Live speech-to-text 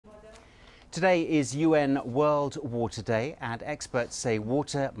Today is UN World Water Day, and experts say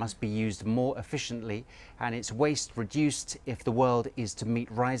water must be used more efficiently and its waste reduced if the world is to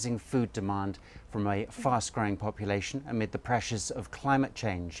meet rising food demand from a fast-growing population amid the pressures of climate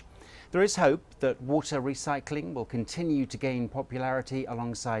change. There is hope that water recycling will continue to gain popularity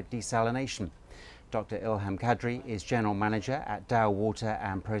alongside desalination. Dr. Ilham Kadri is General Manager at Dow Water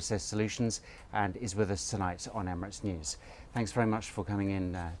Process Solutions and is with us tonight on Emirates News. Thanks very much for coming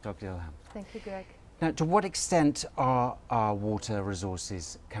in, Dr. Ilham. Thank you, Greg. Now, to what extent are our water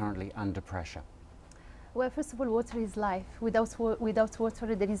resources currently under pressure? Well, first of all, water is life. Without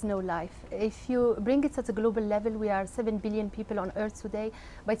water, there is no life. If you bring it at a global level, we are 7 billion people on Earth today.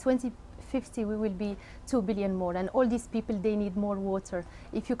 By 2050, we will be 2 billion more. And all these people, they need more water.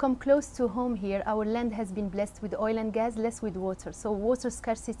 If you come close to home here, our land has been blessed with oil and gas, less with water. So water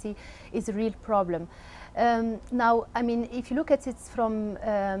scarcity is a real problem. Now, I mean, if you look at it from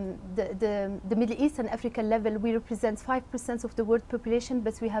the Middle East and Africa level, we represent 5% of the world population,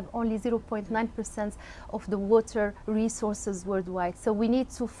 but we have only 0.9% of the water resources worldwide. So we need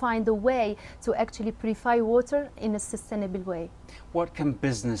to find a way to actually purify water in a sustainable way. What can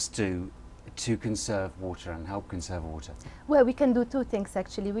business do to conserve water and help conserve water? Well, we can do two things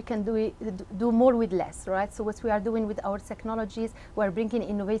actually. We can do more with less, right? So what we are doing with our technologies, we are bringing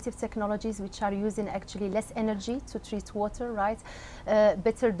innovative technologies which are using actually less energy to treat water, right?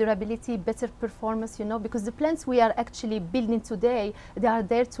 Better durability, better performance, you know, because the plants we are actually building today, they are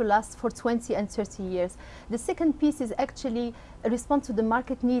there to last for 20 and 30 years. The second piece is actually respond to the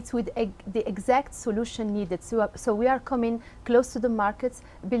market needs with the exact solution needed. So we are coming close to the markets,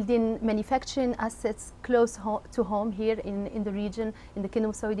 building manufacturing assets close to home here in the region, in the Kingdom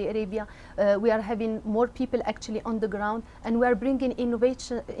of Saudi Arabia. We are having more people actually on the ground, and we are bringing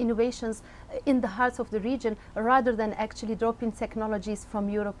innovations in the heart of the region rather than actually dropping technologies from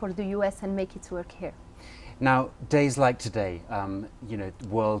Europe or the US and make it work here. Now, days like today, you know,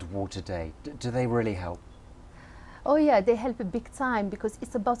 World Water Day, do they really help? Oh yeah, they help a big time because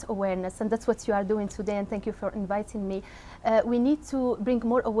it's about awareness, and that's what you are doing today, and thank you for inviting me. We need to bring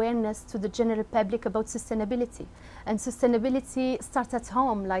more awareness to the general public about sustainability, and sustainability starts at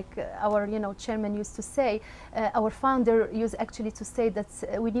home, like our chairman used to say. Our founder used actually to say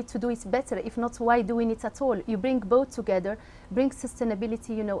that we need to do it better. If not, why doing it at all? You bring both together, bring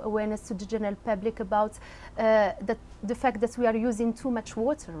sustainability, awareness to the general public about the fact that we are using too much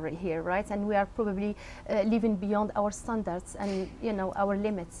water here, right? And we are probably living beyond our standards and our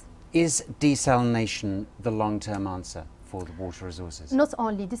limits. Is desalination the long-term answer for the water resources? Not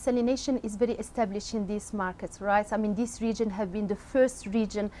only. Desalination is very established in these markets, right? I mean, this region have been the first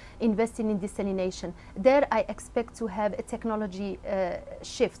region investing in desalination. There I expect to have a technology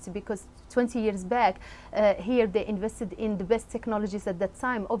shift, because 20 years back, here they invested in the best technologies at that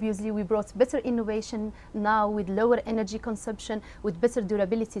time. Obviously, we brought better innovation now with lower energy consumption, with better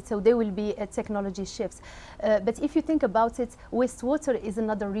durability, so there will be a technology shift. But if you think about it, wastewater is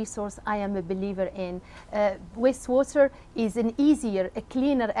another resource I am a believer in. Wastewater is an easier, a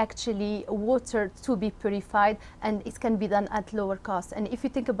cleaner actually water to be purified, and it can be done at lower cost. And if you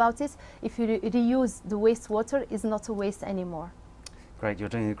think about it, if you reuse the wastewater, it's not a waste anymore. Great, you're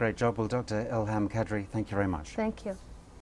doing a great job. Well, Dr. Ilham Kadri, thank you very much. Thank you.